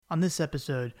On this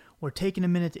episode, we're taking a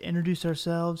minute to introduce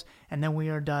ourselves, and then we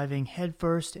are diving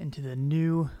headfirst into the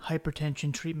new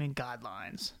hypertension treatment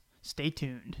guidelines. Stay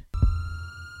tuned.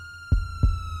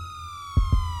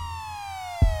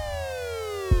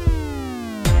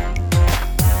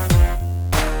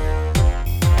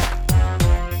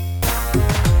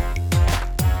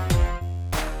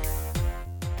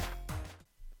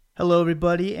 Hello,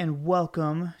 everybody, and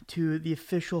welcome to the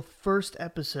official first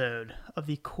episode of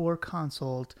the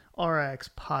CorConsult Rx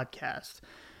Podcast.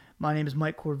 My name is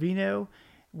Mike Corvino.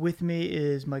 With me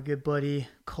is my good buddy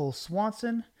Cole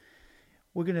Swanson.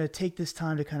 We're going to take this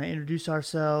time to kind of introduce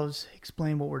ourselves,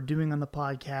 explain what we're doing on the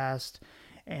podcast,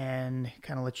 and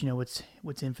kind of let you know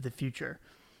what's in for the future.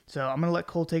 So I'm going to let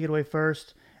Cole take it away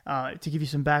first. To give you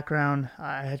some background,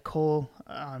 I had Cole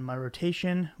on my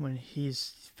rotation when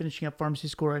he's finishing up pharmacy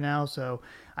school right now. So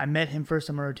I met him first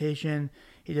on my rotation.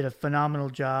 He did a phenomenal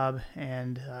job,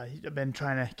 and I've been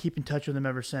trying to keep in touch with him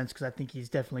ever since because I think he's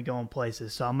definitely going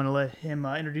places. So I'm going to let him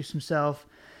introduce himself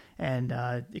and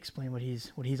explain what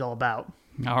he's all about.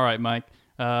 All right, Mike.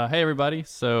 Hey, everybody.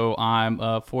 So I'm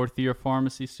a fourth-year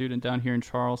pharmacy student down here in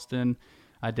Charleston.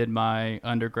 I did my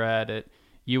undergrad at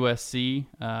USC,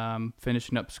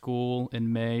 finishing up school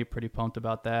in May. Pretty pumped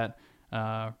about that.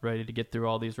 Ready to get through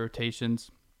all these rotations.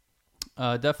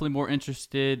 Definitely more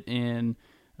interested in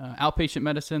outpatient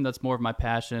medicine. That's more of my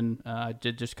passion. I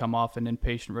did just come off an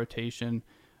inpatient rotation.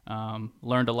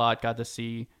 Learned a lot, got to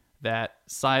see that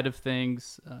side of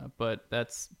things, but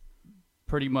that's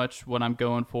pretty much what I'm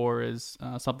going for is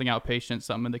something outpatient,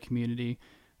 something in the community.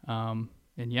 And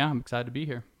yeah, I'm excited to be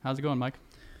here. How's it going, Mike?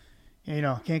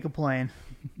 Can't complain.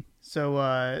 So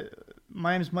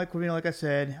my name is Mike Corvino, like I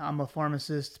said. I'm a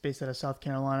pharmacist based out of South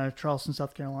Carolina, Charleston,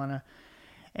 South Carolina.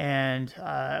 And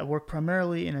I work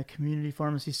primarily in a community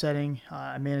pharmacy setting.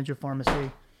 I manage a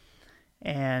pharmacy.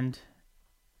 And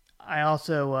I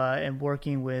also am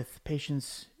working with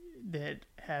patients that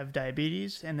have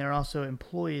diabetes, and they're also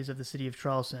employees of the city of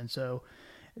Charleston. So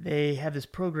they have this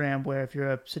program where if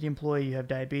you're a city employee, you have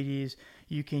diabetes,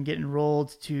 you can get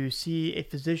enrolled to see a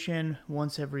physician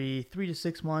once every 3 to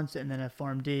 6 months, and then a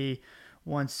PharmD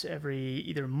once every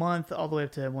either month, all the way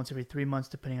up to once every 3 months,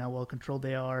 depending on how well controlled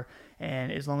they are.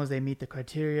 And as long as they meet the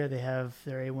criteria, they have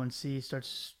their A1C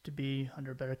starts to be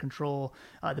under better control.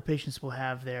 The patients will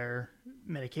have their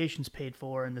medications paid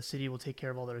for, and the city will take care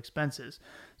of all their expenses.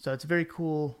 So it's a very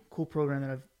cool program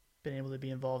that I've been able to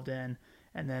be involved in.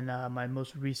 And then my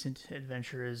most recent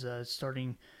adventure is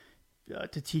starting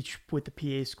to teach with the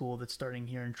PA school that's starting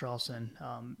here in Charleston.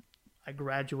 I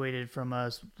graduated from a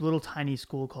little tiny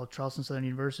school called Charleston Southern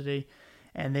University,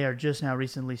 and they are just now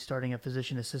recently starting a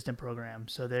physician assistant program.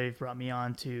 So they've brought me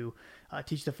on to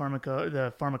teach the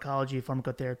pharmacology,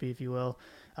 pharmacotherapy, if you will,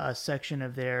 section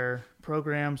of their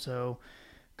program. So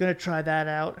going to try that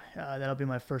out. That'll be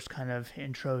my first kind of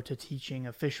intro to teaching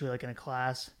officially, like in a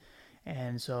class.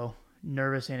 And so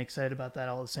nervous and excited about that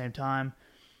all at the same time.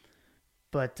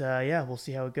 But yeah, we'll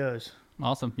see how it goes.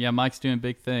 Awesome. Yeah, Mike's doing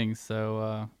big things,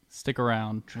 so stick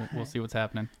around. We'll see what's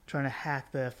happening. Trying to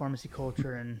hack the pharmacy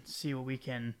culture and see what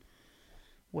kind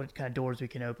of doors we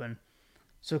can open.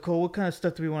 So Cole, what kind of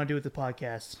stuff do we want to do with the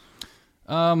podcast?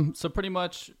 So pretty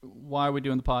much why are we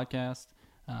doing the podcast?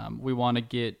 We want to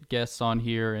get guests on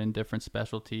here in different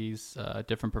specialties,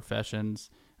 different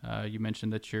professions. You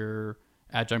mentioned that you're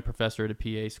adjunct professor at a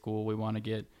PA school. We want to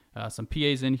get some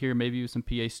PAs in here, maybe some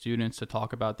PA students to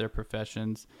talk about their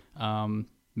professions,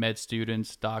 med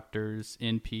students, doctors,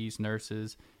 NPs,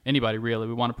 nurses, anybody really.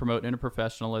 We want to promote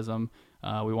interprofessionalism.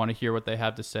 We want to hear what they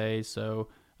have to say. So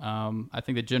I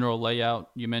think the general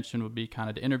layout you mentioned would be kind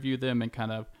of to interview them and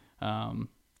kind of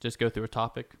just go through a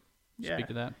topic. Yeah. Speak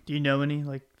to that. Do you know any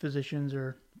like physicians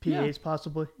or PAs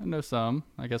possibly? I know some.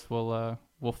 I guess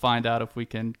we'll find out if we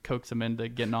can coax them into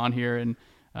getting on here and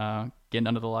getting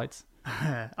under the lights.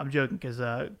 I'm joking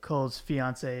because Cole's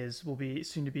fiance will be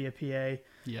soon to be a PA.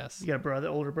 Yes. You got a brother,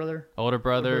 older brother? Older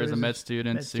brother is a med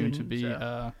student, soon to be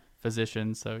a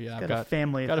physician. So yeah, I've got a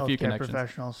family of a few healthcare connections.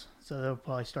 Professionals. So they'll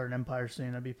probably start an empire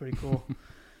soon. That'd be pretty cool.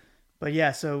 But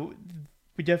yeah, so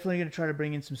we're definitely going to try to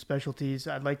bring in some specialties.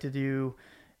 I'd like to do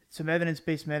some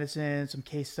evidence-based medicine, some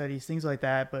case studies, things like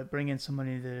that, but bring in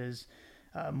somebody that is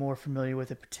more familiar with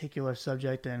a particular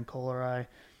subject than Cole or I,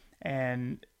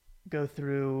 and go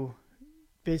through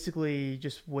basically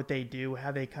just what they do,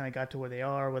 how they kind of got to where they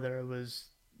are, whether it was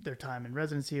their time in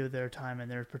residency or their time in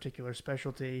their particular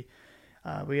specialty.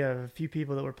 We have a few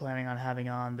people that we're planning on having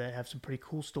on that have some pretty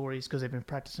cool stories because they've been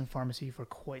practicing pharmacy for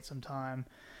quite some time.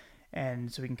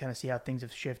 And so we can kind of see how things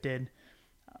have shifted.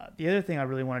 The other thing I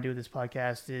really want to do with this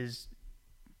podcast is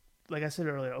like I said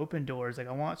earlier, open doors. Like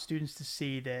I want students to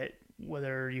see that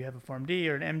whether you have a PharmD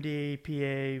or an MD,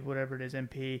 PA, whatever it is,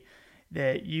 MP,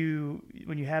 that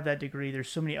when you have that degree, there's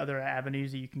so many other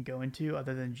avenues that you can go into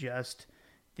other than just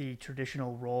the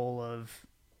traditional role of,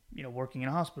 working in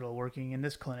a hospital, working in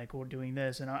this clinic, or doing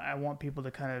this. And I want people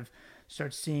to kind of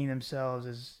start seeing themselves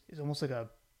as almost like a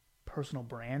personal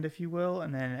brand, if you will,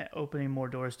 and then opening more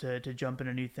doors to jump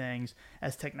into new things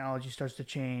as technology starts to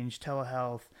change,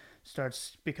 telehealth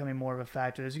starts becoming more of a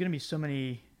factor. There's going to be so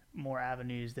many more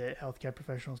avenues that healthcare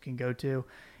professionals can go to,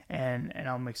 and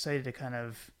I'm excited to kind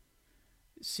of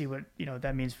see what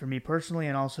that means for me personally,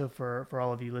 and also for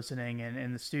all of you listening,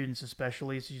 and the students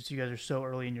especially, since you guys are so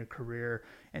early in your career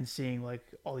and seeing like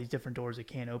all these different doors that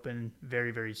can open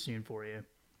very, very soon for you.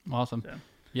 Awesome. So.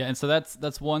 Yeah, and so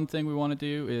that's one thing we want to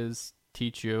do is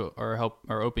teach you or help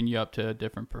or open you up to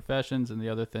different professions, and the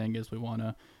other thing is we want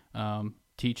to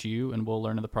teach you, and we'll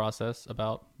learn in the process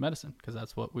about medicine, because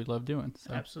that's what we love doing.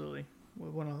 So. Absolutely, we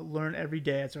want to learn every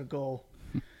day. That's our goal.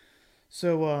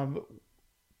 So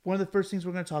one of the first things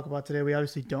we're going to talk about today, we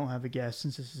obviously don't have a guest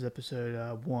since this is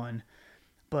episode 1,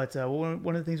 but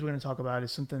one of the things we're going to talk about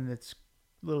is something that's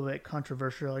a little bit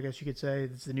controversial, I guess you could say.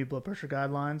 It's the new blood pressure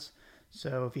guidelines.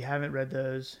 So if you haven't read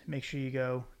those, make sure you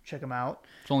go check them out.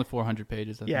 It's only 400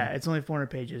 pages. I think. It's only 400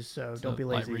 pages, so don't be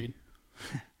lazy. Light read.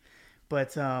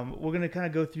 But we're going to kind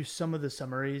of go through some of the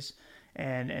summaries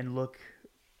and look,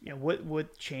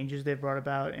 what changes they've brought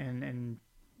about, and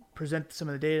present some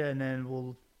of the data, and then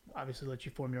we'll obviously let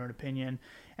you form your own opinion.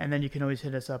 And then you can always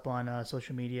hit us up on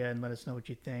social media and let us know what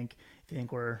you think. If you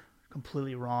think we're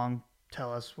completely wrong,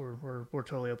 tell us. We're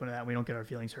totally open to that. We don't get our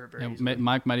feelings hurt very easily.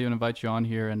 Mike might even invite you on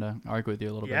here and argue with you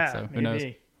a little bit. So who knows?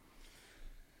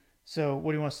 So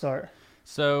what do you want to start?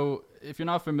 So if you're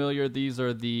not familiar, these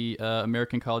are the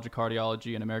American College of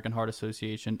Cardiology and American Heart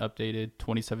Association updated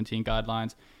 2017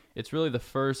 guidelines. It's really the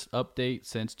first update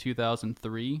since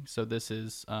 2003. So this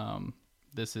is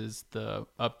the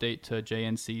update to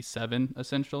JNC 7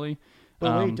 essentially.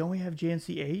 But wait, don't we have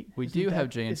JNC 8? We do have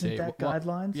JNC 8. Isn't that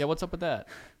guidelines? Yeah, what's up with that?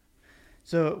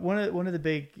 So one of the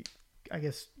big, I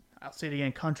guess I'll say it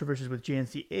again, controversies with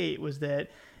JNC 8 was that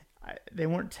they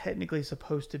weren't technically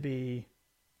supposed to be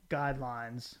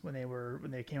guidelines when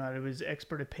they came out. It was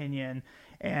expert opinion,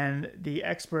 and the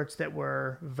experts that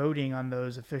were voting on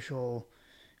those official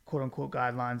quote unquote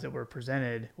guidelines that were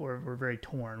presented were very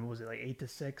torn. What was it, like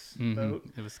 8-6 vote?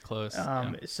 It was close.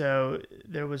 So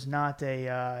there was not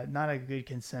a good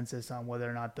consensus on whether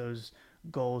or not those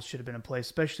goals should have been in place,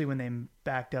 especially when they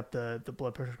backed up the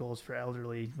blood pressure goals for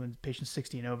elderly, when patients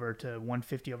 60 and over, to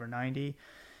 150/90.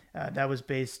 That was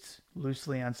based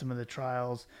loosely on some of the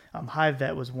trials.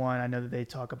 HiVet was one I know that they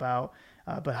talk about,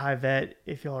 but HiVet,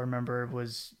 if y'all remember,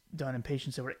 was done in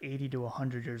patients that were 80 to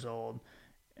 100 years old,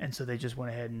 and so they just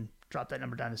went ahead and dropped that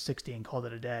number down to 60 and called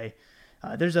it a day.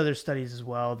 There's other studies as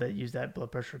well that use that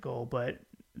blood pressure goal, but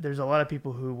there's a lot of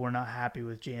people who were not happy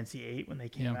with JNC 8 when they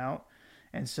came out,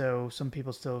 and so some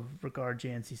people still regard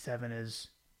JNC 7 as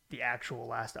the actual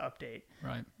last update.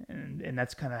 Right. And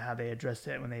that's kind of how they addressed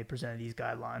it when they presented these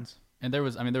guidelines. And there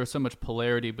was so much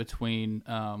polarity between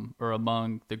or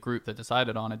among the group that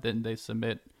decided on it. Didn't they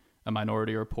submit a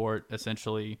minority report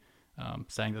essentially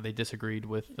saying that they disagreed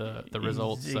with the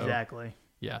results? Exactly. So,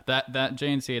 yeah, that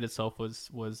JNC 8 itself was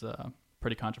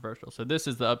pretty controversial. So this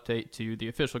is the update to the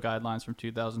official guidelines from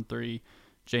 2003,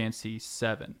 JNC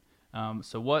 7.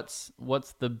 So what's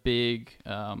the big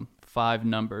 5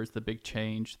 numbers, the big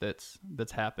change that's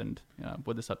happened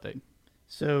with this update?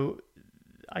 So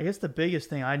I guess the biggest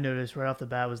thing I noticed right off the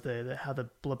bat was how the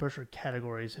blood pressure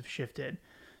categories have shifted.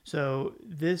 So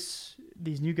these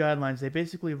new guidelines, they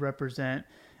basically represent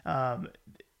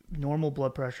normal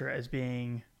blood pressure as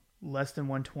being less than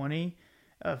 120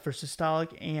 for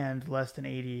systolic and less than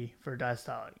 80 for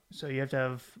diastolic. So you have to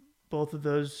have both of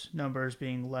those numbers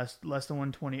being less than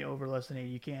 120 over less than 80.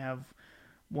 You can't have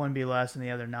one be less and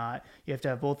the other not. You have to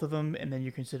have both of them, and then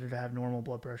you're considered to have normal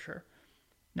blood pressure.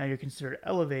 Now you're considered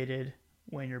elevated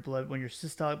when your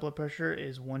systolic blood pressure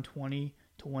is 120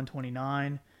 to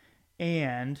 129,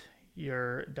 and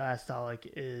your diastolic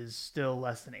is still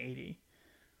less than 80.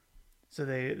 So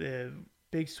the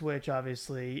big switch,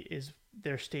 obviously, is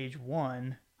their stage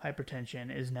 1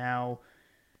 hypertension is now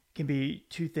can be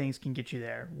 2 things can get you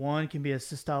there. One can be a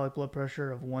systolic blood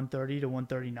pressure of 130 to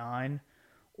 139,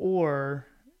 or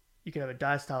you could have a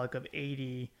diastolic of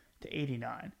 80 to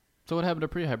 89. So what happened to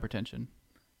pre-hypertension?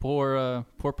 Poor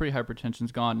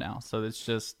pre-hypertension's gone now, so it's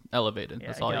just elevated. Yeah,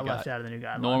 that's all you got. Left out of the new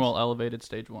guidelines. Normal, elevated,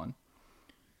 stage 1.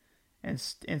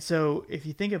 And so if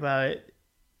you think about it,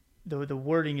 the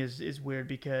wording is weird,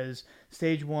 because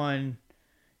stage 1,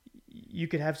 you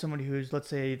could have somebody who's, let's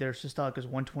say their systolic is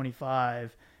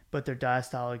 125, but their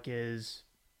diastolic is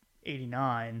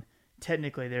 89.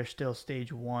 Technically, they're still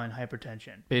stage 1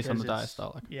 hypertension. Based on the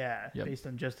diastolic. Yeah, Yep. based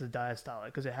on just the diastolic,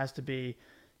 because it has to be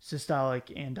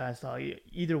systolic and diastolic.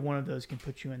 Either one of those can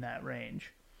put you in that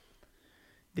range.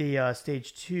 The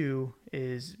stage 2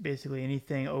 is basically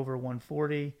anything over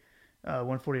 140,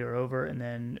 140 or over, and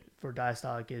then for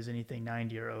diastolic is anything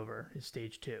 90 or over is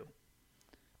stage 2.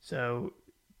 So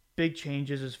big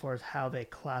changes as far as how they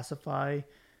classify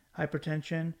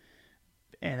hypertension,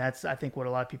 and that's, I think, what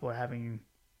a lot of people are having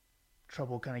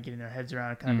trouble kind of getting their heads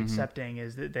around and kind of accepting,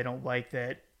 is that they don't like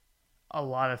that a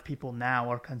lot of people now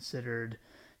are considered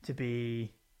to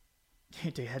be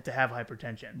to have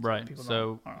hypertension. Right.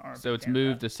 So it's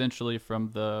moved essentially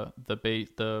from the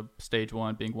stage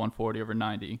 1 being 140 over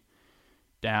 90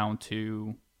 down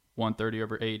to 130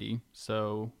 over 80.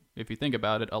 So if you think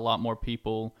about it, a lot more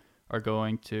people are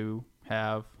going to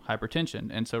have hypertension.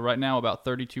 And so right now, about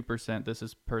 32%, this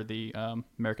is per the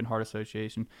American Heart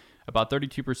Association, about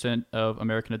 32% of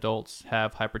American adults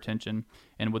have hypertension.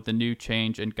 And with the new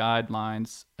change in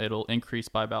guidelines, it'll increase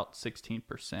by about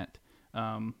 16%.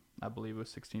 I believe it was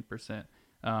 16%,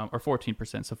 or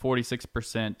 14%. So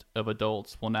 46% of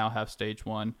adults will now have stage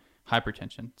 1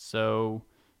 hypertension. So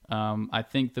I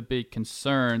think the big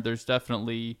concern, there's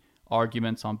definitely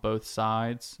arguments on both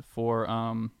sides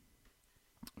for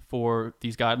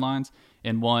these guidelines.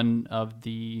 And one of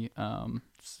the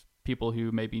people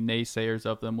who may be naysayers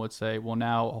of them would say, well,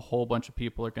 now a whole bunch of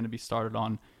people are going to be started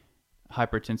on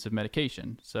hypertensive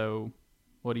medication. So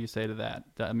what do you say to that?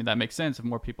 I mean, that makes sense. If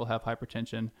more people have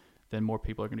hypertension, then more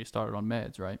people are going to be started on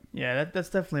meds, right? Yeah, that's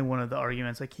definitely one of the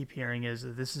arguments I keep hearing, is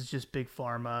that this is just big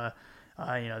pharma,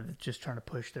 just trying to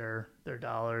push their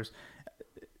dollars.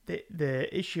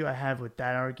 The issue I have with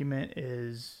that argument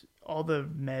is all the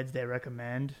meds they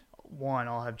recommend, one,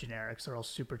 all have generics. They're all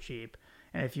super cheap.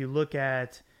 And if you look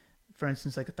at, for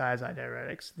instance, like the thiazide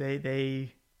diuretics,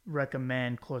 they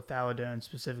recommend chlorthalidone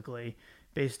specifically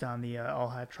based on the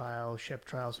ALLHAT trial, SHIP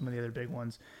trial, some of the other big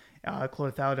ones.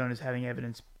 Chlorthalidone is having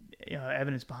evidence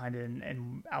behind it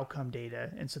and outcome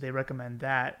data, and so they recommend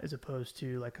that as opposed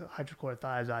to like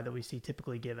hydrochlorothiazide that we see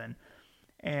typically given.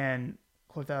 And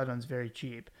chlorthalidone is very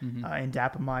cheap.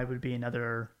 Indapamide would be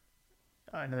another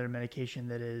medication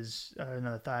that is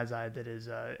another thiazide that is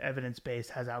evidence-based,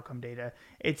 has outcome data.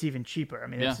 It's even cheaper. I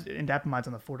mean, indapamide's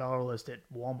on the $4 list at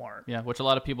Walmart. Yeah, which a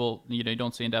lot of people, you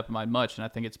don't see indapamide much, and I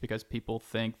think it's because people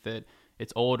think that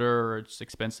it's older or it's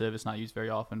expensive, it's not used very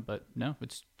often. But no,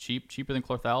 it's cheaper than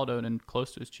chlorthalidone, and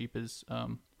close to as cheap as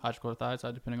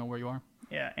hydrochlorothiazide, depending on where you are.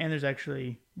 Yeah, and there's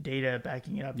actually data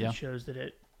backing it up that shows that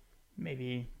it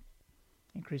maybe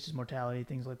increases mortality,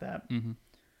 things like that.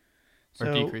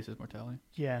 Or decreases mortality.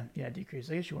 Yeah, decrease.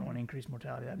 I guess you wouldn't want to increase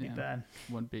mortality. That'd be bad.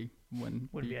 Wouldn't be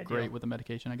great ideal with the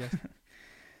medication, I guess.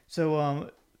 So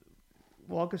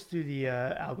walk us through the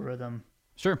algorithm.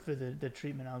 Sure. For the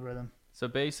treatment algorithm. So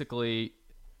basically,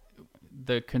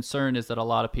 the concern is that a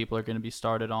lot of people are going to be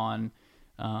started on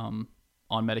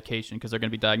medication because they're going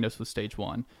to be diagnosed with stage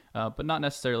 1, but not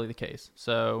necessarily the case.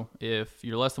 So if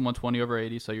you're less than 120 over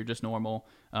 80, so you're just normal,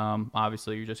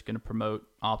 obviously you're just going to promote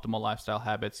optimal lifestyle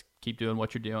habits, keep doing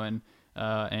what you're doing,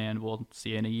 and we'll see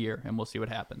you in a year, and we'll see what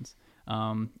happens.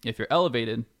 If you're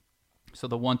elevated, so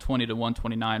the 120 to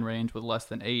 129 range with less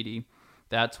than 80,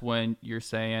 that's when you're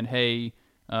saying, hey,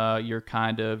 you're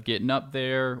kind of getting up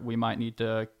there. We might need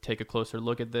to take a closer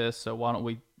look at this. So why don't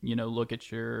we, look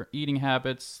at your eating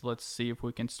habits. Let's see if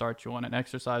we can start you on an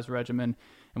exercise regimen,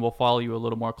 and we'll follow you a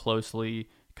little more closely,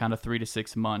 kind of 3 to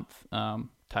 6 month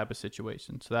type of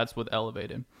situation. So that's with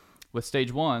elevated. With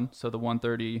stage 1, so the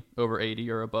 130 over 80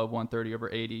 or above 130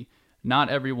 over 80, not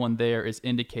everyone there is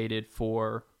indicated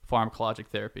for pharmacologic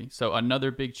therapy. So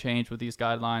another big change with these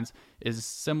guidelines is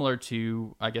similar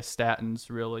to, I guess, statins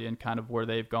really, and kind of where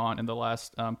they've gone in the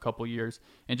last couple years.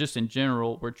 And just in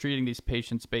general, we're treating these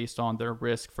patients based on their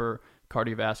risk for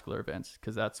cardiovascular events,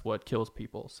 because that's what kills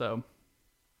people. So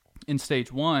in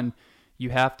stage 1, you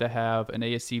have to have an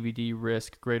ASCVD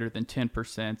risk greater than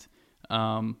 10%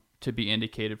 to be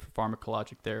indicated for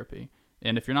pharmacologic therapy.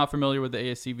 And if you're not familiar with the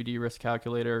ASCVD risk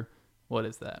calculator, what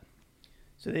is that?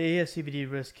 So the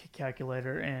ASCVD risk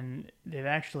calculator, and they've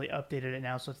actually updated it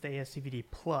now, so it's the ASCVD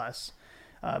Plus.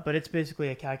 But it's basically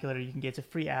a calculator you can get. It's a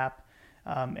free app,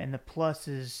 and the Plus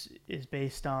is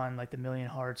based on like the Million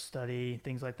Hearts study,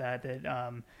 things like that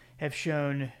have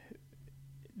shown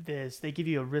this. They give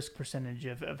you a risk percentage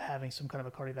of having some kind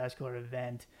of a cardiovascular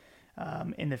event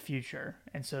in the future.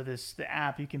 And so the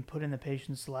app, you can put in the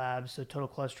patient's labs, so total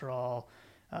cholesterol,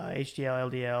 HDL,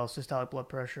 LDL, systolic blood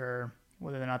pressure,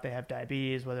 whether or not they have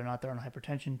diabetes, whether or not they're on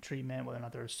hypertension treatment, whether or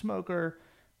not they're a smoker,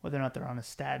 whether or not they're on a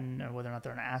statin, or whether or not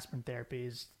they're on aspirin therapy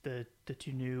is the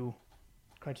two new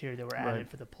criteria that were added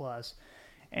for the plus.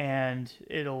 And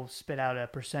it'll spit out a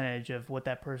percentage of what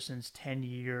that person's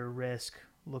 10-year risk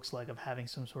looks like of having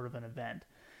some sort of an event.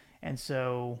 And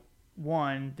so,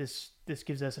 one, this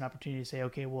gives us an opportunity to say,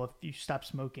 okay, well, if you stop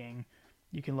smoking,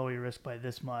 you can lower your risk by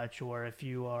this much, or if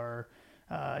you are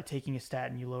taking a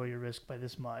statin, you lower your risk by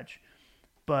this much.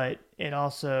 But it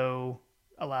also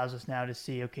allows us now to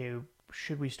see, okay,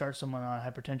 should we start someone on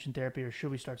hypertension therapy or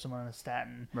should we start someone on a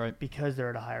statin? Right. Because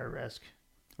they're at a higher risk.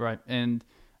 Right. And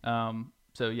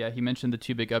so, yeah, he mentioned the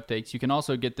two big updates. You can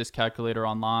also get this calculator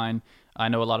online. I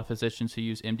know a lot of physicians who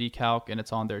use MD Calc, and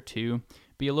it's on there too.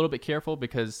 Be a little bit careful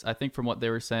because I think from what they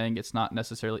were saying, it's not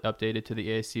necessarily updated to the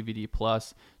ASCVD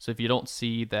plus. So if you don't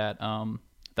see that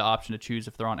the option to choose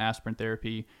if they're on aspirin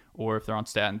therapy or if they're on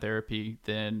statin therapy,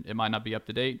 then it might not be up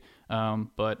to date.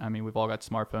 But I mean, we've all got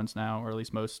smartphones now, or at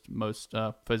least most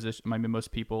physicians, maybe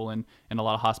most people, and in a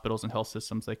lot of hospitals and health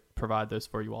systems, they provide those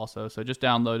for you also. So just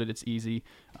download it. It's easy,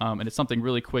 and it's something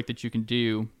really quick that you can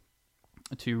do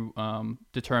to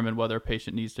determine whether a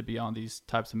patient needs to be on these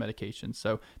types of medications.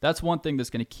 So that's one thing that's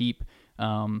going to keep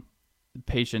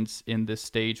patients in this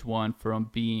stage 1 from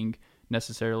being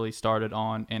necessarily started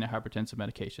on antihypertensive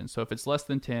medication. So if it's less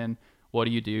than 10, what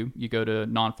do? You go to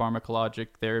non-pharmacologic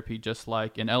therapy, just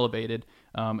like in Elevated,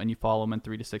 and you follow them in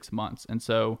 3 to 6 months. And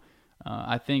so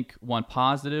I think one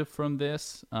positive from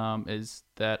this is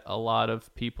that a lot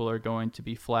of people are going to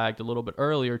be flagged a little bit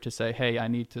earlier to say, hey, I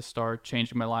need to start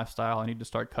changing my lifestyle. I need to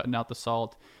start cutting out the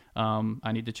salt.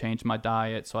 I need to change my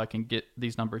diet so I can get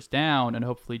these numbers down and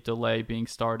hopefully delay being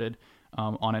started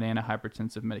on an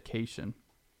antihypertensive medication.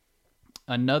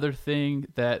 Another thing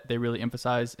that they really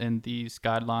emphasize in these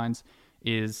guidelines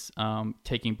is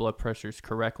taking blood pressures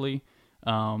correctly,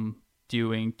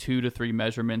 doing 2 to 3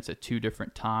 measurements at 2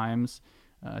 different times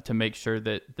to make sure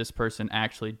that this person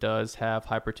actually does have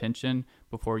hypertension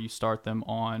before you start them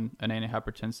on an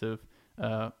antihypertensive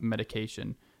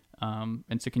medication.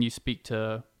 And so can you speak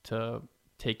to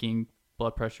taking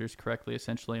blood pressures correctly,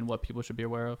 essentially, and what people should be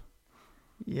aware of?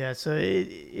 Yeah, so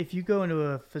if you go into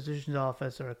a physician's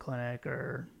office or a clinic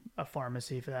or a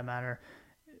pharmacy for that matter,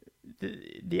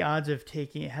 the odds of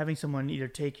having someone either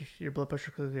take your blood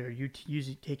pressure correctly or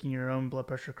taking your own blood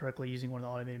pressure correctly using one of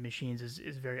the automated machines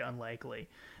is very unlikely.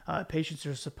 Patients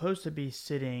are supposed to be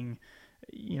sitting,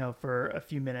 for a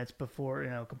few minutes before,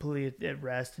 completely at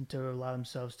rest and to allow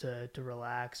themselves to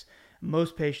relax.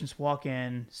 Most patients walk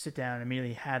in, sit down, and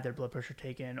immediately have their blood pressure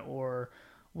taken, or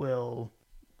will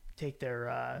take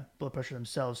their blood pressure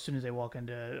themselves as soon as they walk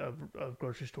into a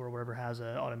grocery store or wherever has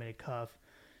an automated cuff.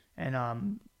 And I'll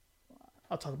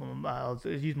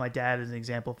use my dad as an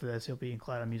example for this. He'll be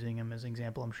glad I'm using him as an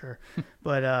example, I'm sure.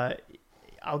 But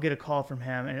I'll get a call from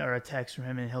him or a text from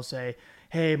him, and he'll say,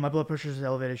 "Hey, my blood pressure is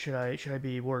elevated. Should I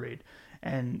be worried?"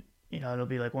 And it'll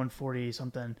be like 140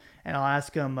 something, and I'll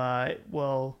ask him,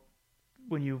 "Well,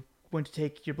 when you went to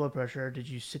take your blood pressure, did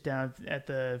you sit down at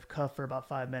the cuff for about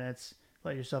 5 minutes,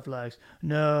 let yourself relax?"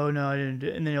 No, I didn't.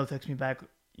 And then he'll text me back,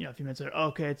 a few minutes later.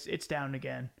 Okay, it's down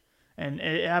again. And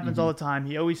it happens all the time.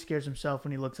 He always scares himself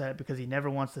when he looks at it because he never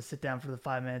wants to sit down for the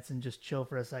 5 minutes and just chill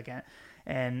for a second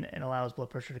and allow his blood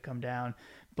pressure to come down.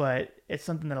 But it's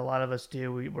something that a lot of us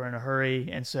do. We're in a hurry,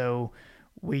 and so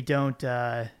we don't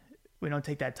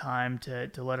take that time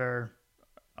to let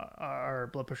our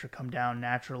blood pressure come down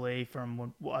naturally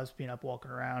from us being up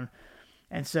walking around.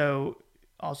 And so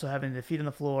also having the feet on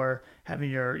the floor,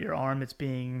 having your arm that's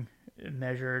being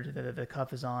measured, that the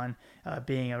cuff is on,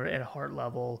 being at a heart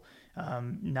level,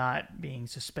 not being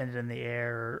suspended in the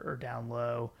air or down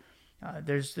low.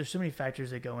 There's so many factors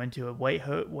that go into it.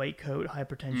 White coat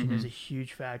hypertension is a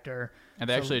huge factor. And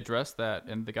they actually address that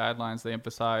in the guidelines. They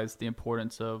emphasize the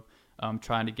importance of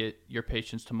trying to get your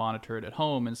patients to monitor it at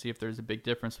home and see if there's a big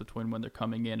difference between when they're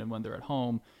coming in and when they're at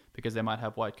home, because they might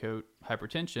have white coat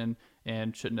hypertension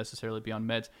and shouldn't necessarily be on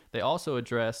meds. They also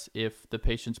address if the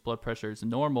patient's blood pressure is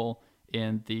normal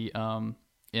in the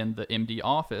MD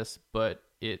office, but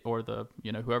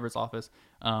whoever's office,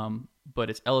 but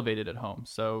it's elevated at home.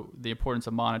 So the importance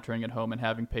of monitoring at home and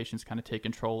having patients kind of take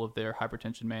control of their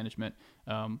hypertension management,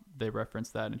 they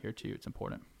reference that in here too. It's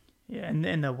important. Yeah,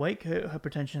 and the white coat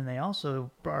hypertension they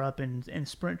also brought up in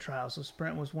SPRINT trials. So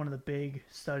SPRINT was one of the big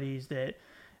studies that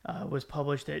was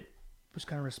published that was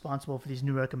kind of responsible for these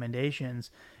new recommendations,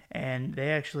 and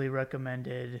they actually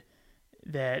recommended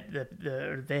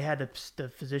that they had the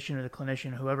physician or the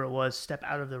clinician, whoever it was, step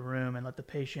out of the room and let the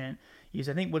patient use.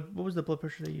 I think what was the blood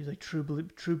pressure they used, like True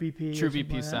BP. True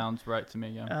BP like sounds right to me.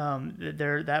 Yeah.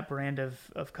 They're that brand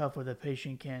of cuff where the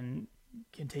patient can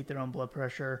take their own blood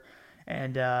pressure,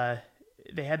 and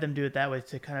they had them do it that way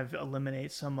to kind of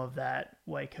eliminate some of that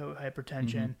white coat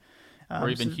hypertension, or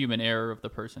even human error of the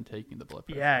person taking the blood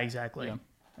pressure. Yeah, exactly. Yeah.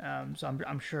 So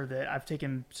I'm sure that I've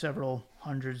taken several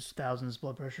hundreds, thousands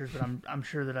blood pressures, but I'm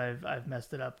sure that I've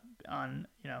messed it up on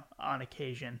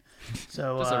occasion.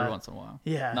 So just every once in a while.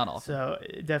 Yeah, not often. So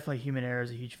definitely human error is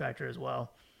a huge factor as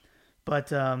well. But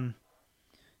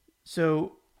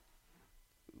so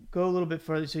go a little bit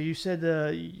further. So you said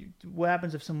what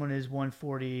happens if someone is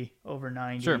 140 over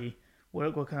 90? Sure.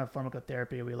 What kind of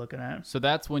pharmacotherapy are we looking at? So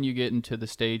that's when you get into the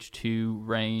stage 2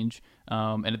 range,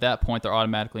 and at that point they're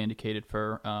automatically indicated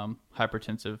for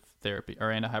hypertensive therapy or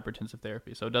antihypertensive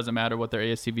therapy. So it doesn't matter what their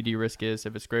ASCVD risk is.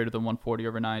 If it's greater than 140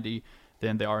 over 90,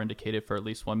 then they are indicated for at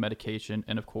least one medication,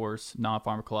 and of course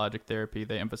non-pharmacologic therapy.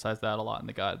 They emphasize that a lot in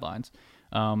the guidelines.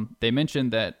 They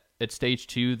mentioned that at stage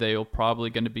 2 they're probably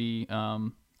going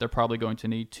to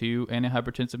need 2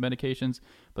 antihypertensive medications,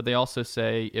 but they also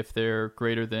say if they're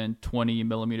greater than 20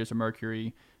 millimeters of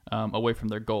mercury away from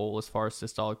their goal as far as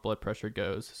systolic blood pressure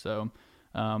goes. So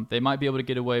they might be able to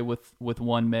get away with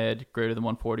one med greater than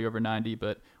 140 over 90,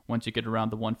 but once you get around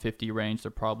the 150 range,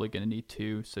 they're probably going to need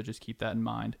 2. So just keep that in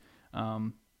mind.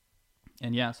 And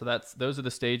yeah, so those are the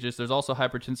stages. There's also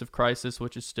hypertensive crisis,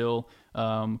 which is still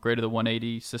greater than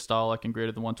 180 systolic and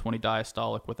greater than 120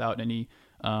 diastolic without any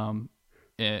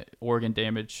organ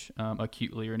damage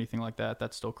acutely or anything like that.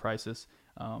 That's still crisis.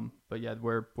 But yeah,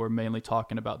 we're mainly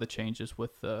talking about the changes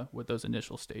with those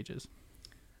initial stages.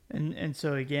 And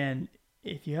so again,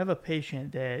 if you have a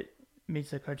patient that meets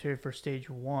the criteria for stage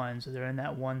 1, so they're in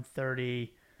that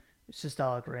 130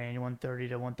 systolic range, 130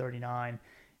 to 139,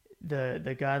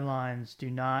 the guidelines do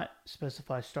not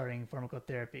specify starting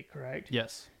pharmacotherapy, correct?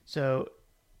 Yes. So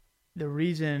the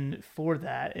reason for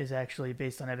that is actually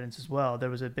based on evidence as well. There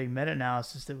was a big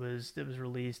meta-analysis that was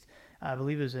released. I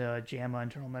believe it was JAMA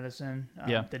Internal Medicine.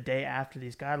 The day after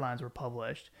these guidelines were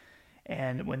published,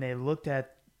 and when they looked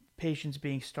at patients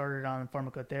being started on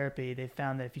pharmacotherapy, they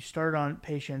found that if you started on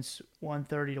patients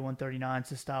 130 to 139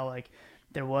 systolic,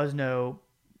 there was no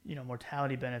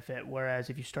mortality benefit. Whereas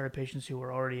if you started patients who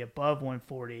were already above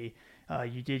 140,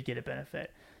 you did get a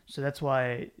benefit. So that's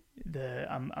why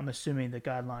I'm assuming the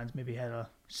guidelines maybe had a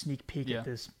sneak peek at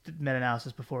this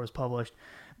meta-analysis before it was published,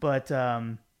 but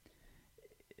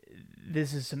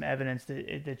this is some evidence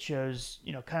that shows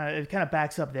it kind of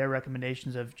backs up their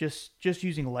recommendations of just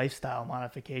using lifestyle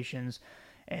modifications,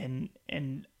 and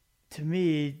to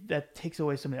me that takes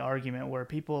away some of the argument where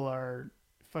people are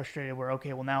frustrated where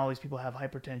now all these people have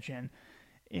hypertension.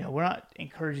 We're not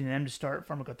encouraging them to start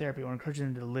pharmacotherapy. We're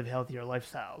encouraging them to live healthier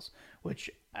lifestyles, which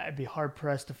I'd be hard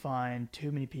pressed to find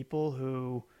too many people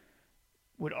who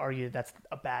would argue that's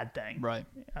a bad thing. Right.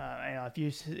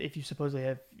 If you supposedly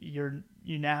have you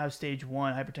now have stage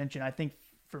 1 hypertension, I think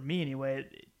for me anyway,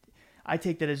 I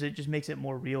take that as it just makes it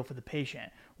more real for the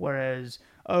patient. Whereas,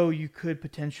 you could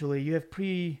potentially you have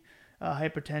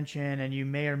hypertension and you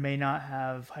may or may not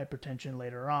have hypertension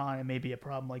later on. It may be a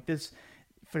problem like this.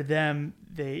 For them,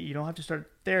 you don't have to start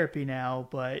therapy now,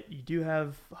 but you do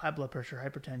have high blood pressure,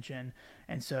 hypertension,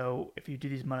 and so if you do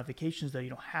these modifications, though, you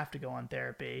don't have to go on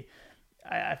therapy.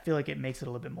 I feel like it makes it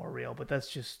a little bit more real, but that's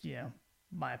just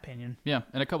my opinion. Yeah,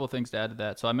 and a couple of things to add to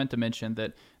that. So I meant to mention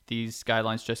that these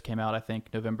guidelines just came out, I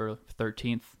think, November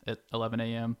 13th at 11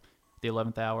 a.m., the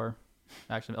 11th hour.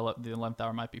 Actually, the 11th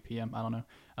hour might be p.m. I don't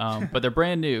know, but they're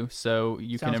brand new, so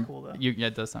you Sounds can. Cool, though. Yeah,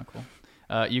 it does sound cool.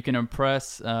 You can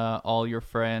impress all your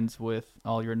friends with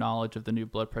all your knowledge of the new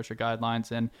blood pressure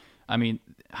guidelines. And I mean,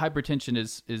 hypertension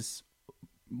is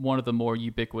one of the more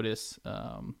ubiquitous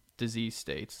disease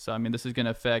states. So, I mean, this is going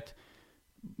to affect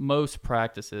most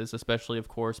practices, especially, of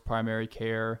course, primary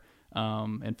care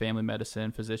and family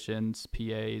medicine, physicians,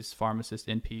 PAs, pharmacists,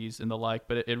 NPs, and the like.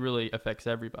 But it really affects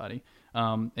everybody.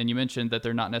 And you mentioned that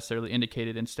they're not necessarily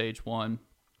indicated in stage 1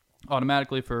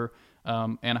 automatically for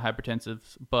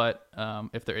antihypertensives, but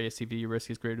if their ASCVD risk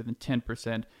is greater than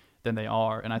 10%, then they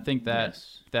are. And I think that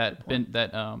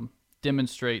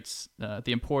demonstrates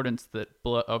the importance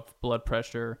of blood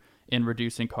pressure in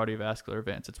reducing cardiovascular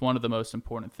events. It's one of the most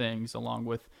important things, along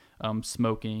with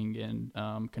smoking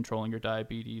and controlling your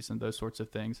diabetes and those sorts of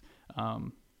things.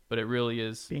 But it really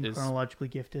is being chronologically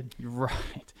gifted,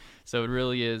 right? So it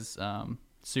really is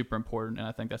super important, and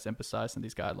I think that's emphasized in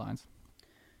these guidelines.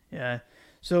 Yeah.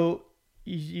 So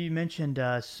You mentioned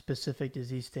specific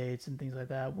disease states and things like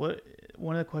that.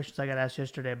 One of the questions I got asked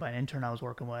yesterday by an intern I was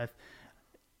working with,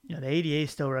 the ADA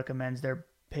still recommends their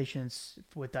patients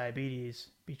with diabetes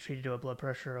be treated to a blood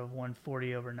pressure of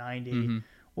 140 over 90. Mm-hmm.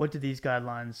 What do these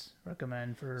guidelines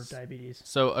recommend for diabetes?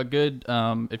 So a good,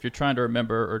 if you're trying to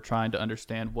remember or trying to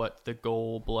understand what the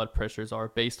goal blood pressures are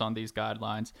based on these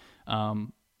guidelines,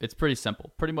 it's pretty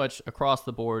simple. Pretty much across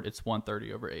the board, it's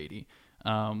 130 over 80.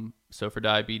 So for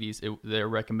diabetes, they're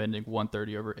recommending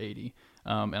 130 over 80.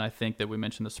 And I think that we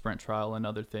mentioned the SPRINT trial and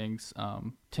other things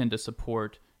tend to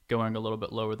support going a little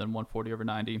bit lower than 140 over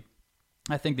 90.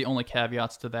 I think the only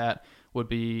caveats to that would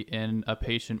be in a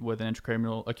patient with an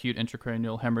acute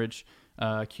intracranial hemorrhage,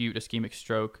 acute ischemic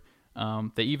stroke.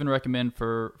 They even recommend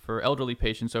for elderly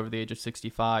patients over the age of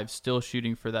 65 still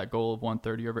shooting for that goal of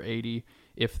 130 over 80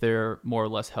 if they're more or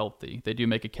less healthy. They do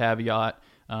make a caveat.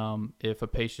 If a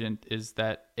patient is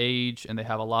that age and they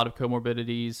have a lot of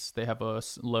comorbidities, they have a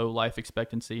low life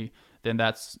expectancy, then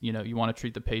that's, you want to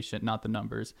treat the patient, not the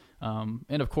numbers.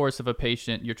 And of course, if a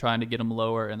patient, you're trying to get them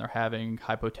lower and they're having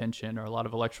hypotension or a lot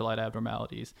of electrolyte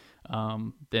abnormalities,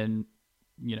 then,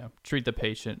 treat the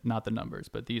patient, not the numbers.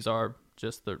 But these are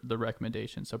just the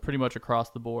recommendations. So pretty much across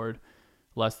the board,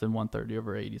 less than 130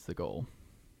 over 80 is the goal.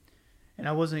 And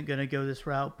I wasn't going to go this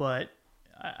route, but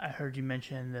I heard you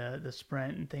mention the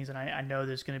SPRINT and things, and I know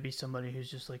there's going to be somebody who's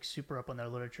just like super up on their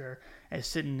literature and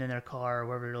sitting in their car or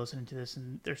wherever they're listening to this,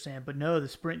 and they're saying, but no, the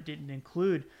SPRINT didn't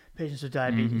include patients with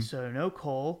diabetes. Mm-hmm. So no,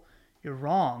 Cole, you're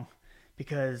wrong,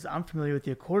 because I'm familiar with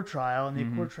the ACCORD trial, and the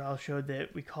ACCORD trial showed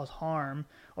that we cause harm,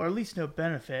 or at least no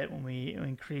benefit, when we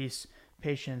increase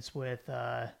patients with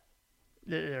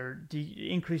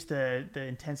increase the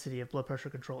intensity of blood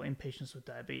pressure control in patients with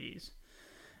diabetes.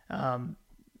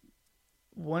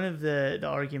 One of the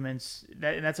arguments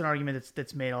and that's an argument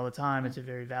that's made all the time. It's a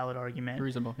very valid argument.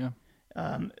 Reasonable, yeah.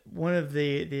 One of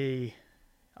the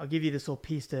I'll give you this little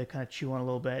piece to kind of chew on a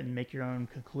little bit and make your own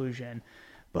conclusion.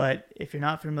 But if you're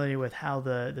not familiar with how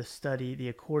the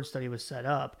ACCORD study was set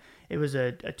up, it was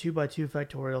a 2x2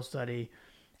 factorial study,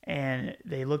 and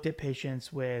they looked at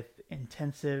patients with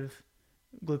intensive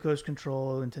glucose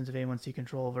control, intensive A1C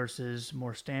control versus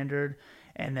more standard.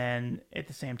 And then at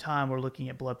the same time, we're looking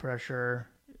at blood pressure,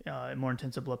 more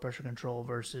intensive blood pressure control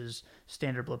versus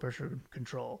standard blood pressure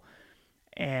control.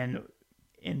 And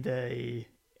in the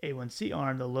A1C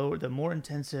arm, the more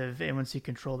intensive A1C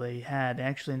control they had, they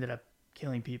actually ended up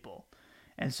killing people.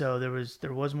 And so there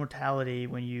was mortality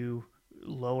when you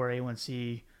lower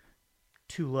A1C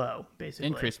too low, basically.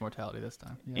 Increased mortality this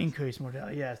time. Yes. Increased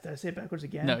mortality, yes. Did I say it backwards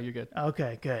again? No, you're good.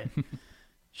 Okay, good.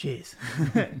 Jeez.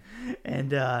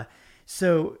 And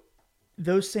so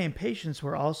those same patients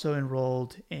were also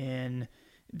enrolled in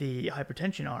the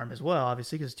hypertension arm as well,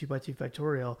 obviously, because it's 2x2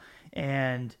 factorial.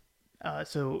 And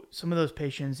so some of those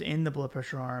patients in the blood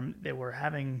pressure arm that were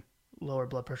having lower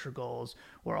blood pressure goals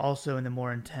were also in the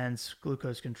more intense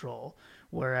glucose control,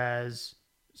 whereas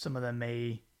some of them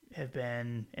may have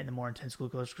been in the more intense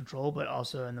glucose control, but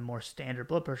also in the more standard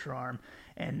blood pressure arm,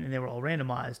 and they were all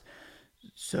randomized.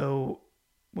 So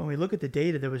when we look at the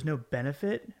data, there was no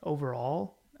benefit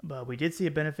overall, but we did see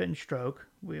a benefit in stroke.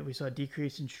 We saw a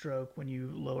decrease in stroke when you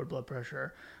lowered blood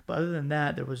pressure. But other than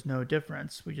that, there was no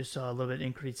difference. We just saw a little bit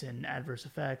increase in adverse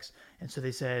effects. And so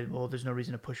they said, well, there's no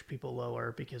reason to push people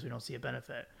lower because we don't see a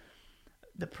benefit.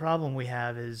 The problem we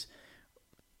have is,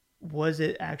 was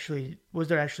there actually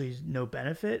no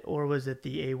benefit, or was it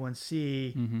the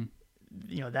A1C,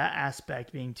 that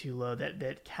aspect being too low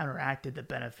that counteracted the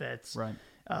benefits right.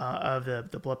 Of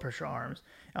the blood pressure arms?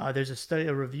 There's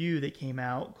a review that came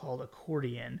out called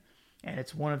Accordion, and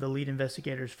it's one of the lead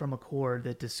investigators from ACCORD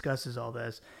that discusses all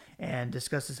this and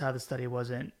discusses how the study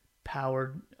wasn't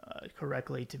powered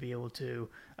correctly to be able to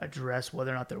address whether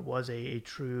or not there was a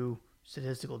true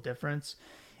statistical difference,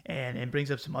 and brings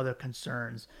up some other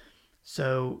concerns.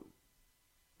 So,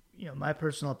 my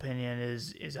personal opinion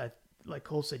is like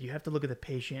Cole said, you have to look at the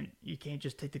patient. You can't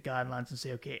just take the guidelines and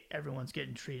say, okay, everyone's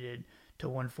getting treated to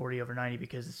 140 over 90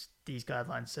 because these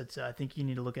guidelines said so. I think you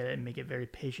need to look at it and make it very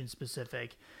patient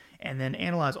specific, and then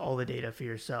analyze all the data for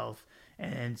yourself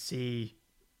and see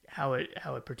how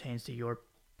it pertains to your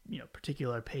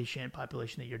particular patient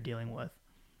population that you're dealing with.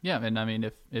 Yeah, and I mean,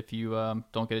 if you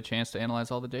don't get a chance to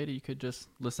analyze all the data, you could just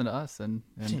listen to us and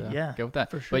go with that.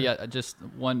 For sure. But yeah, just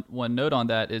one note on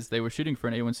that is they were shooting for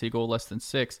an A1C goal less than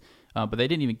 6, but they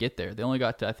didn't even get there. They only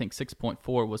got to, I think,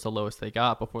 6.4 was the lowest they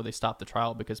got before they stopped the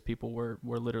trial because people were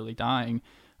literally dying.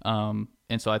 And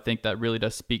so I think that really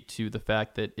does speak to the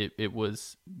fact that it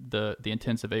was the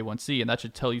intensive A1C, and that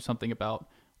should tell you something about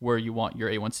where you want your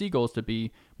A1C goals to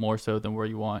be more so than where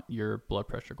you want your blood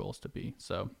pressure goals to be.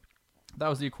 So that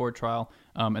was the Accord trial,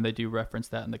 and they do reference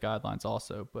that in the guidelines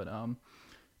also. But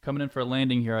coming in for a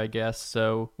landing here, I guess.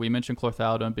 So we mentioned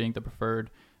chlorthalidone being the preferred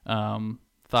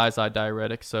thiazide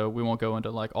diuretic, so we won't go into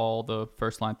like all the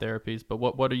first line therapies, but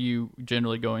what are you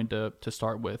generally going to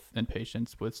start with in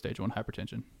patients with stage 1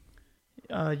 hypertension?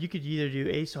 You could either do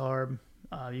ACE/ARB,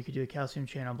 you could do a calcium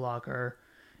channel blocker,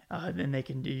 then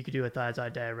you could do a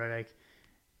thiazide diuretic.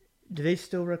 Do they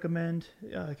still recommend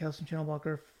calcium channel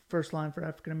blocker first line for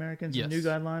African Americans? Yes. The new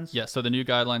guidelines? Yes. So the new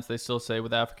guidelines, they still say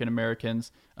with African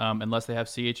Americans, unless they have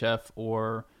CHF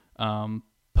or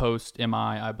post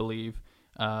MI, I believe,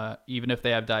 even if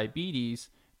they have diabetes,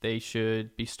 they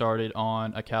should be started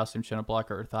on a calcium channel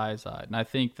blocker or thiazide. And I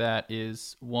think that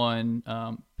is one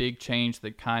big change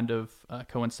that kind of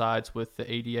coincides with the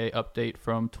ADA update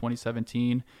from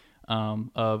 2017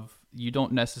 of you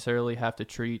don't necessarily have to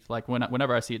treat, like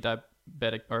whenever I see a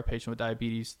diabetic or a patient with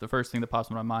diabetes, the first thing that pops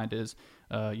in my mind is,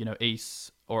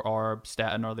 ACE or ARB,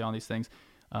 statin, are they on these things?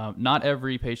 Not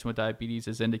every patient with diabetes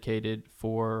is indicated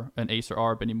for an ACE or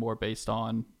ARB anymore based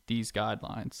on these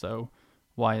guidelines. So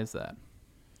why is that?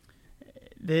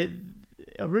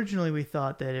 Originally, we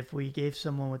thought that if we gave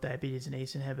someone with diabetes an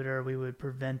ACE inhibitor, we would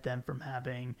prevent them from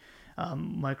having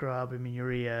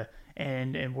microalbuminuria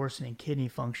and worsening kidney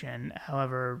function.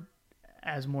 However,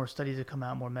 as more studies have come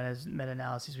out, more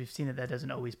meta-analyses, we've seen that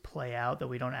doesn't always play out, that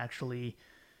we don't actually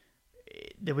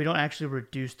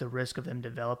reduce the risk of them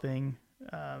developing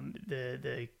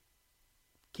the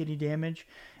kidney damage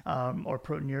or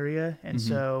proteinuria. And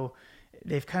so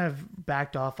they've kind of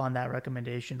backed off on that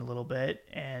recommendation a little bit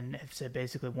and have said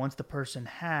basically once the person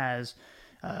has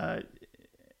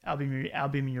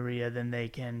albuminuria, then they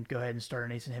can go ahead and start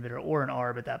an ACE inhibitor or an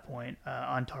ARB at that point.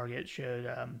 On Target showed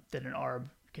that an ARB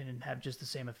can have just the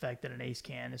same effect that an ACE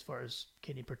can as far as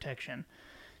kidney protection.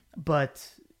 But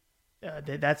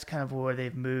that's kind of where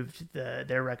they've moved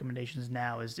their recommendations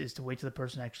now is to wait till the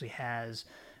person actually has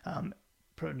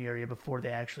proteinuria before they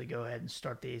actually go ahead and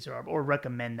start the ACE or ARB, or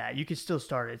recommend that. You can still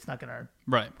start it. It's not going to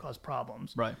cause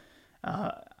problems. Right.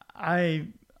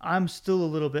 I'm still a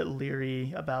little bit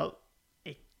leery about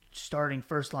starting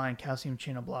first line calcium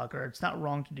channel blocker. It's not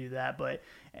wrong to do that,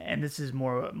 and this is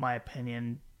more my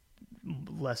opinion,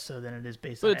 less so than it is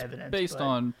based on evidence. Based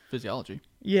on physiology.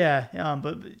 Yeah,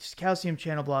 but just calcium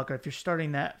channel blocker, if you're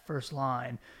starting that first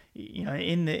line,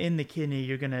 in the kidney,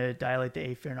 you're going to dilate the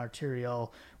afferent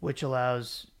arteriole, which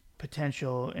allows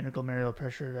potential interglomerular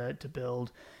pressure to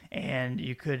build, and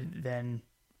you could then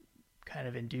kind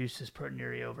of induce this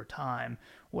proteinuria over time.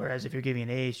 Whereas if you're giving an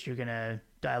ACE, you're going to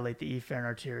dilate the efferent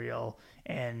arteriole,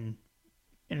 and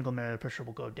interglomerular pressure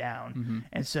will go down.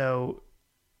 And so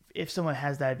if someone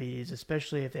has diabetes,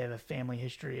 especially if they have a family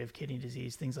history of kidney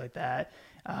disease, things like that,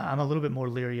 I'm a little bit more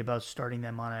leery about starting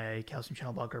them on a calcium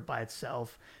channel blocker by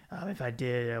itself. If I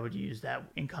did, I would use that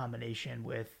in combination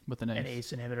with an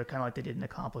ACE inhibitor, kind of like they did in the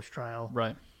Accomplish trial.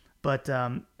 Right. But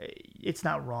it's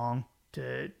not wrong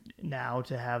to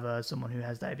have someone who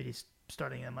has diabetes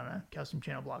starting them on a calcium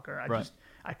channel blocker.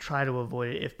 I try to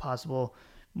avoid it if possible,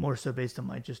 more so based on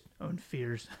my just own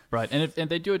fears. Right, and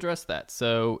they do address that.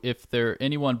 So if they're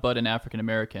anyone but an African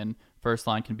American, first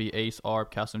line can be ACE,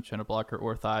 ARB, calcium channel blocker,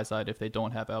 or thiazide if they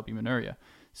don't have albuminuria.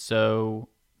 So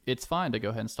it's fine to go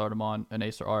ahead and start them on an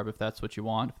ACE or ARB if that's what you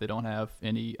want. If they don't have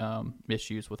any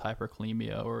issues with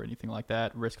hyperkalemia or anything like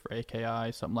that, risk for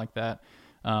AKI, something like that,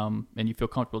 and you feel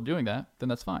comfortable doing that, then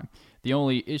that's fine. The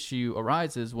only issue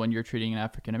arises when you're treating an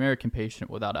African American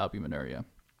patient without albuminuria,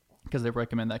 because they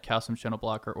recommend that calcium channel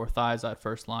blocker or thiazide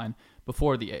first line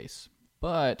before the ACE.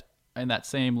 But in that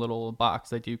same little box,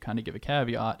 they do kind of give a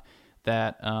caveat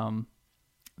that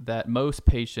that most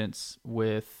patients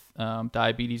with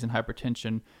diabetes and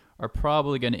hypertension are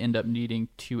probably going to end up needing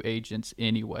 2 agents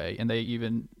anyway. And they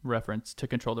even reference to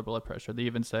control their blood pressure. They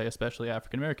even say, especially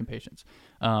African-American patients.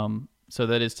 So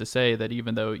that is to say that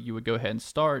even though you would go ahead and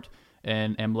start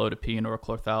an amlodipine or a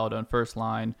chlorthalidone first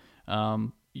line,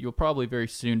 you'll probably very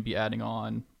soon be adding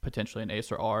on potentially an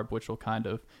ACE or ARB, which will kind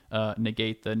of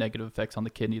negate the negative effects on the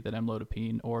kidney that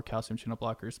amlodipine or calcium channel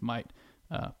blockers might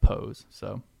pose.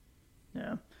 So,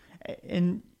 yeah,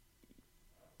 and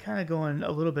kind of going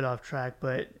a little bit off track,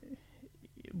 but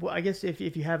I guess if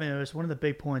you haven't noticed, one of the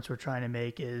big points we're trying to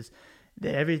make is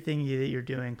that everything that you're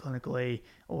doing clinically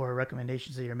or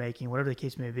recommendations that you're making, whatever the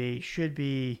case may be, should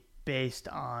be based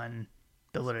on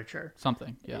the literature.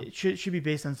 Something, yeah. It should be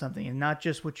based on something, and not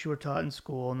just what you were taught in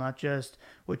school, not just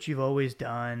what you've always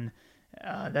done.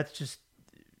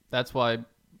 That's why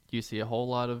you see a whole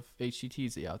lot of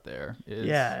HCTZ out there.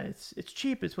 Yeah, it's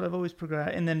cheap. It's what I've always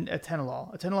progressed. And then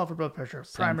atenolol for blood pressure,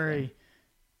 primary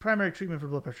treatment for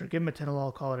blood pressure. Give them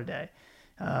atenolol, call it a day.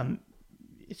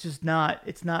 It's not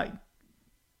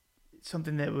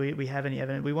something that we have any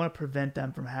evidence. We want to prevent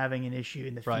them from having an issue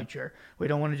in the future. We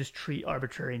don't want to just treat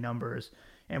arbitrary numbers.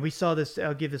 And we saw this,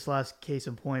 I'll give this last case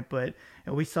in point, but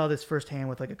we saw this firsthand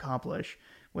with like Accomplish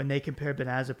when they compared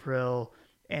benazepril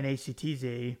and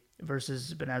ACTZ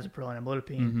versus benazepril and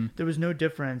amlodipine. Mm-hmm. There was no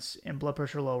difference in blood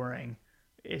pressure lowering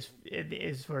as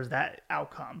far as that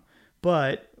outcome.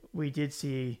 But we did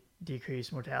see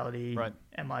decreased mortality,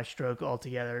 MI, stroke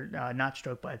altogether, not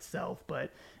stroke by itself,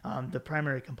 but the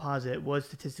primary composite was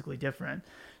statistically different.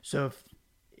 So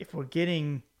if we're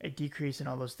getting a decrease in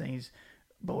all those things,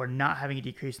 but we're not having a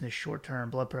decrease in the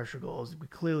short-term blood pressure goals, we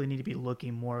clearly need to be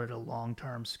looking more at a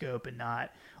long-term scope and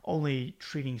not only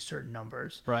treating certain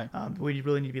numbers. Right. We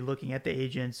really need to be looking at the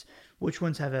agents, which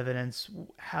ones have evidence,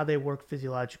 how they work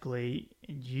physiologically,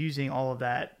 and using all of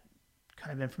that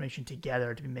kind of information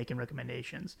together to be making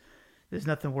recommendations. There's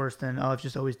nothing worse than, I've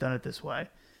just always done it this way.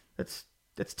 That's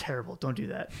terrible. Don't do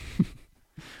that.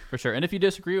 For sure. And if you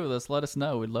disagree with us, let us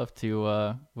know. We'd love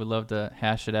to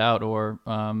hash it out, or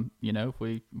if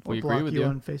we agree with you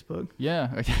on Facebook.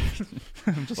 Yeah. Or kidding.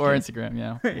 Instagram,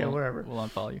 yeah. Yeah, wherever. We'll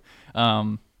unfollow you.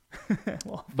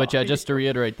 But yeah, just to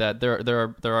reiterate that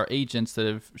there are agents that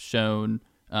have shown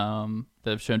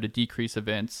to decrease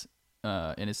events,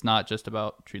 and it's not just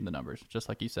about treating the numbers, just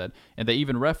like you said. And they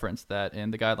even reference that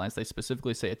in the guidelines. They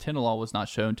specifically say atenolol was not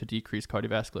shown to decrease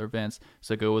cardiovascular events,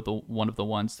 so go with one of the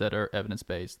ones that are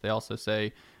evidence-based. They also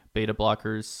say beta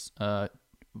blockers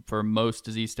for most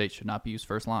disease states should not be used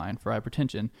first line for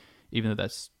hypertension, even though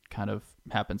that's kind of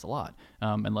happens a lot,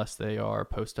 unless they are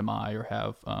post-MI or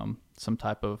have some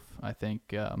type of, I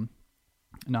think,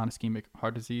 non-ischemic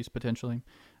heart disease potentially.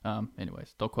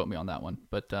 Anyways, don't quote me on that one.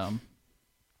 But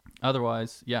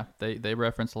otherwise, yeah, they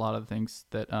reference a lot of the things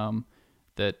that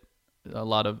that a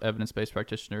lot of evidence-based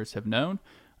practitioners have known.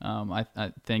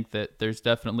 I think that there's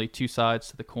definitely two sides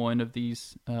to the coin of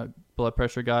these blood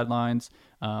pressure guidelines.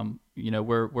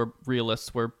 We're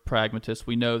realists, we're pragmatists.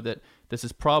 We know that this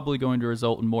is probably going to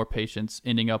result in more patients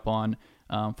ending up on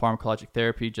pharmacologic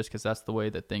therapy just because that's the way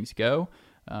that things go.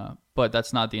 But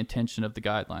that's not the intention of the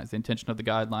guidelines. The intention of the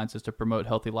guidelines is to promote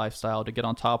healthy lifestyle, to get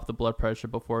on top of the blood pressure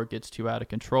before it gets too out of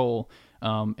control.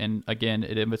 And again,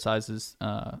 it emphasizes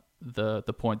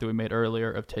the point that we made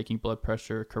earlier of taking blood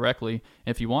pressure correctly.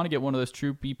 And if you want to get one of those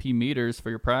true BP meters for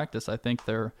your practice, I think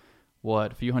they're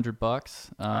a few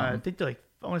 $100. I think they're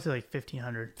I want to say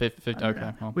 $1,500.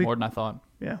 Okay, well, more than I thought.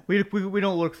 Yeah, we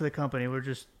don't work for the company. We're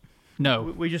just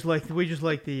we just like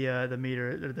the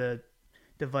meter, or the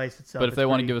device itself. But if they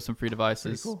want to give us some free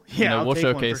devices, cool. Yeah, we'll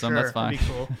showcase them. Sure. That's fine. That'd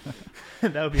be cool.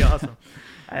 That would be awesome.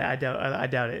 I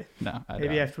doubt it. No,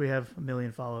 maybe after we have 1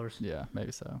 million followers. Yeah,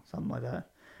 maybe so. Something like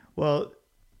that. Well,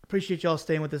 appreciate y'all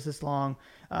staying with us this long.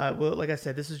 Well, like I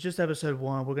said, this is just episode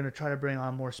 1. We're going to try to bring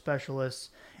on more specialists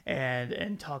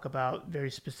and talk about very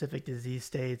specific disease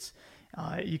states.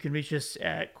 You can reach us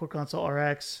at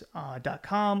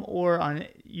CorConsultRx.com or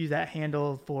use that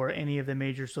handle for any of the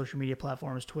major social media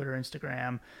platforms: Twitter,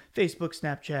 Instagram, Facebook,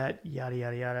 Snapchat, yada,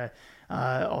 yada, yada,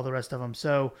 all the rest of them.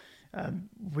 So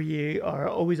we are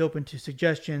always open to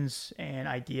suggestions and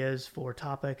ideas for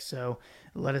topics. So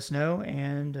let us know.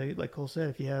 And like Cole said,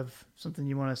 if you have something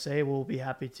you want to say, we'll be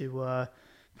happy to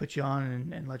put you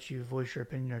on and let you voice your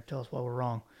opinion or tell us why we're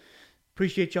wrong.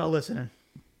 Appreciate y'all listening.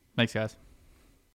 Thanks, guys.